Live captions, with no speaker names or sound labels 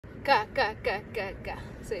Ka.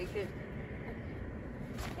 So you can.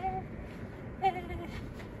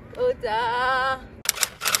 Oda.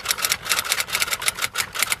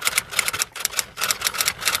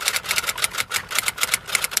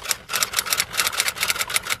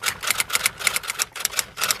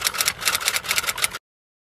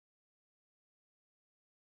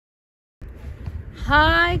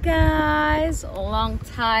 Hi guys, long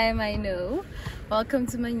time I know. Welcome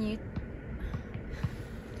to my new.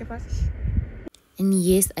 And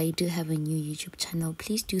yes, I do have a new YouTube channel.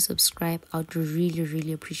 Please do subscribe. I would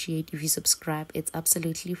really appreciate if you subscribe. It's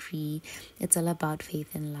absolutely free. It's all about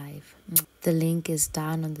faith and life. The link is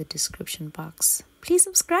down on the description box. Please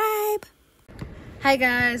subscribe. Hi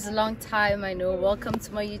guys, long time I know. Welcome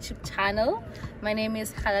to my YouTube channel. My name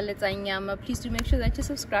is Nyama. Please do make sure that you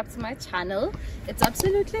subscribe to my channel. It's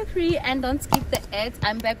absolutely free and don't skip the ads.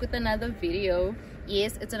 I'm back with another video.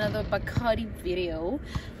 Yes, it's another Bacardi video.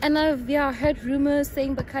 And I've heard rumors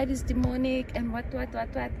saying Bacardi is demonic and what.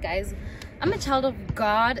 Guys, I'm a child of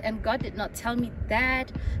God and God did not tell me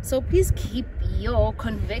that. So please keep your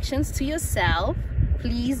convictions to yourself.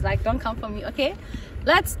 Please, don't come for me, okay?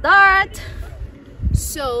 Let's start.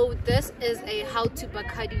 So this is a how to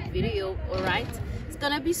Bacardi video, alright? It's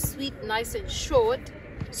gonna be sweet, nice and short.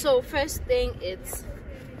 So first thing, it's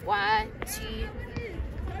 1, 2.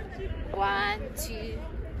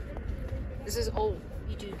 This is all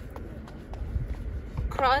you do.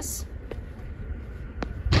 Cross.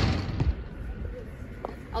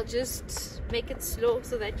 I'll just make it slow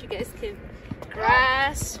so that you guys can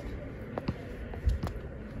grasp.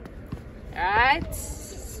 Alright.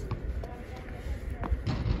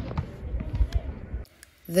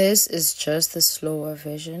 This is just the slower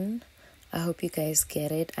version. I hope you guys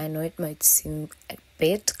get it. I know it might seem a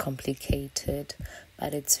bit complicated,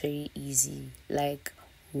 but it's very easy.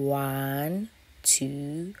 1,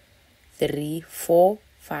 2, 3, 4,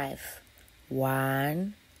 5.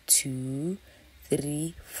 1, 2,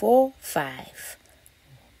 3, 4, 5.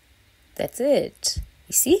 That's it.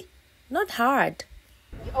 You see? Not hard.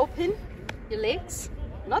 You open your legs,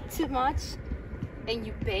 not too much, and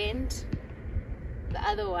you bend the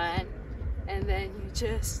other one, and then you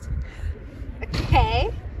just, okay.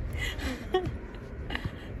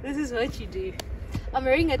 This is what you do. I'm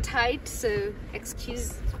wearing a tight, so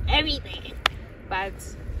excuse everything, but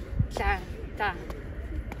sha.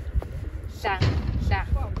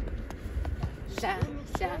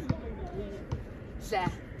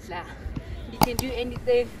 You can do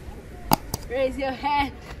anything. Raise your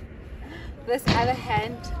hand, this other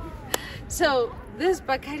hand. So this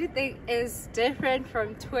Bacadi thing is different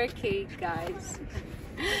from twerking, guys.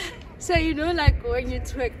 So when you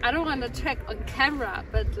twerk, I don't want to twerk on camera,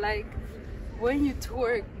 but when you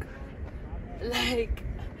twerk,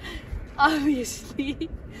 obviously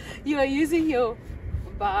you are using your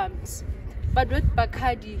bums, but with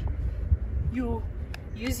Bacadi you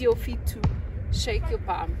use your feet to shake your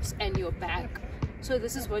bums and your back. So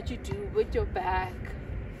this is what you do with your back.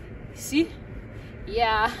 See?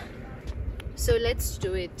 Yeah. So let's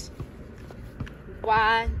do it.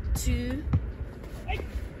 1, 2.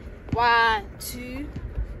 1, 2.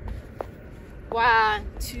 1,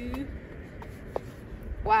 2.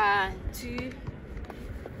 1, 2.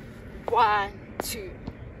 1, 2.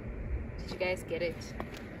 Did you guys get it?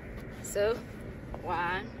 So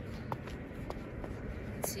 1,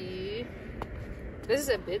 2. This is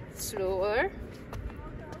a bit slower.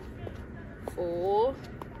 4.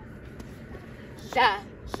 Ka.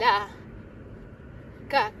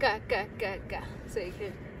 So you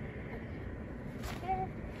can.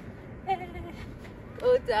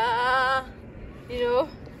 Oda.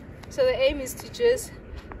 So the aim is to just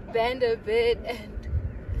bend a bit, and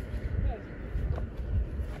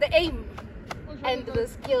the aim and the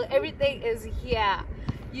skill, everything is here.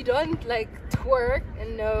 You don't twerk,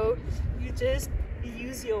 and no, you just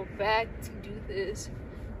use your back to do this.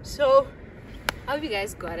 So I hope you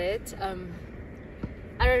guys got it.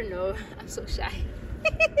 I don't know, I'm so shy.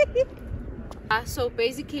 So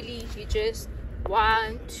basically you just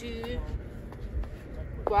 1, 2,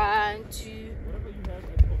 1, 2,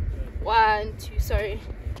 1, 2, sorry,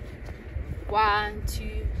 1,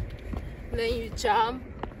 2, then you jump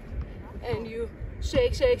and you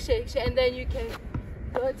shake, and then you can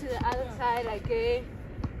go to the other side again,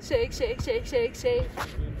 shake,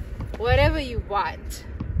 whatever you want.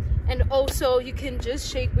 And also you can just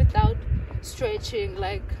shake without stretching.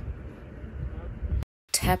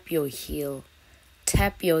 Tap your heel,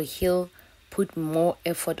 put more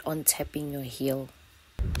effort on tapping your heel.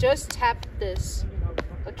 Just tap this,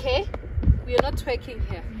 okay? We are not twerking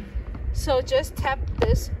here, so just tap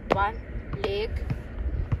this one leg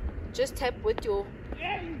just tap with your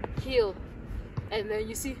heel, and then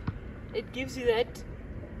you see it gives you that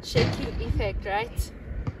shaking effect, right?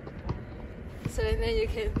 So and then you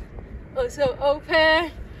can also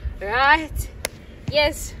open, right?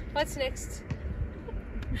 Yes. What's next?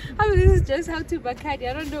 Oh, this is just how to Bacardi.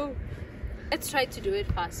 I don't know. Let's try to do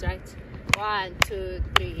it fast, right? 1, 2,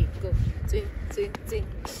 3, go. Zing, zing, zing,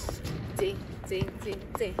 zing, zing, zing,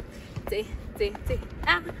 zing, zing, zing, zing.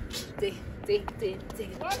 Ah, zing, zing, zing,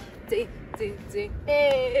 zing, zing, zing, zing,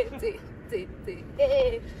 eh, zing, zing, zing,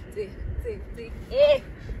 eh, zing, zing, zing, eh.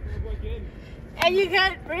 And you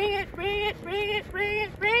can bring it, bring it, bring it, bring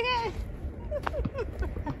it, bring it.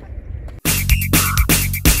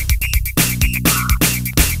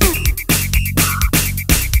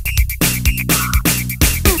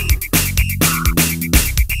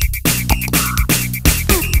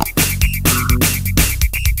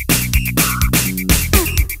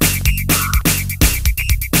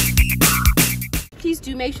 Please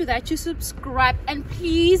do make sure that you subscribe, and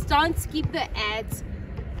please don't skip the ads.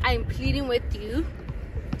 I'm pleading with you.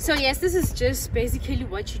 So yes, this is just basically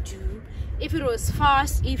what you do. If it was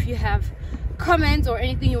fast, if you have comments or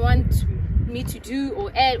anything you want me to do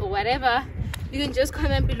or add or whatever, you can just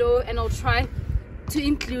comment below and I'll try to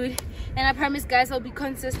include. And I promise guys, I'll be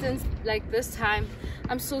consistent like this time.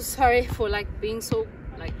 I'm so sorry for like being so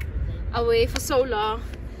like away for so long.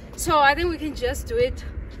 So I think we can just do it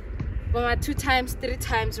 2 times, 3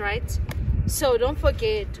 times, right? So don't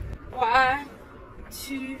forget. 1,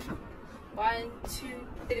 2, 1, 2,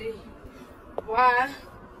 3. 1,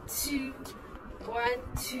 2, 1,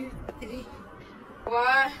 2, 3.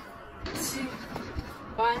 1, 2,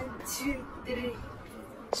 1, 2, 3.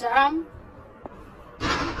 Jump.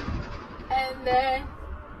 And then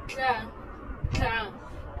clamp, clamp,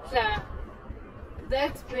 clamp.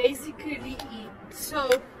 That's basically it. So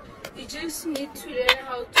you just need to learn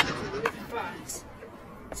how to do it fast.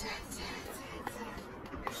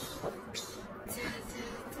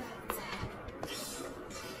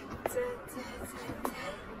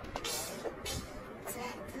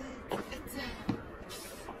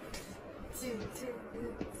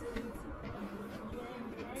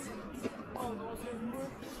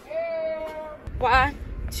 One,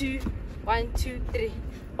 two, 1, 2, 3.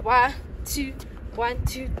 1, 2, 1,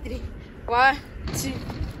 2, 3. 1, 2,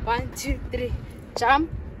 1, 2, 3.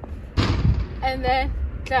 Jump. And then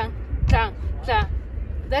clamp, clamp, clamp.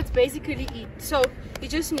 That's basically it. So you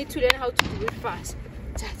just need to learn how to do it fast.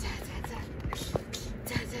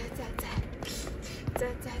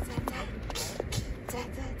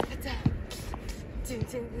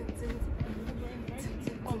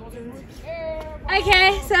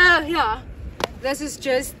 Okay, so yeah, this is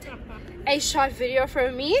just a short video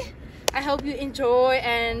from me. I hope you enjoy,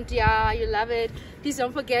 and yeah, you love it. Please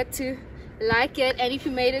don't forget to like it, and if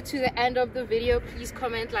you made it to the end of the video, please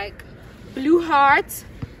comment like blue hearts.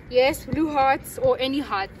 Yes, blue hearts, or any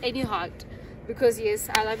heart, because yes,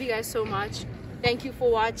 I love you guys so much. Thank you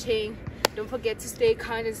for watching. Don't forget to stay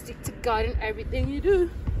kind and stick to God in everything you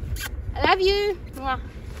do. I love you. Mwah.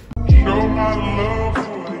 Show my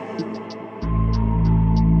love.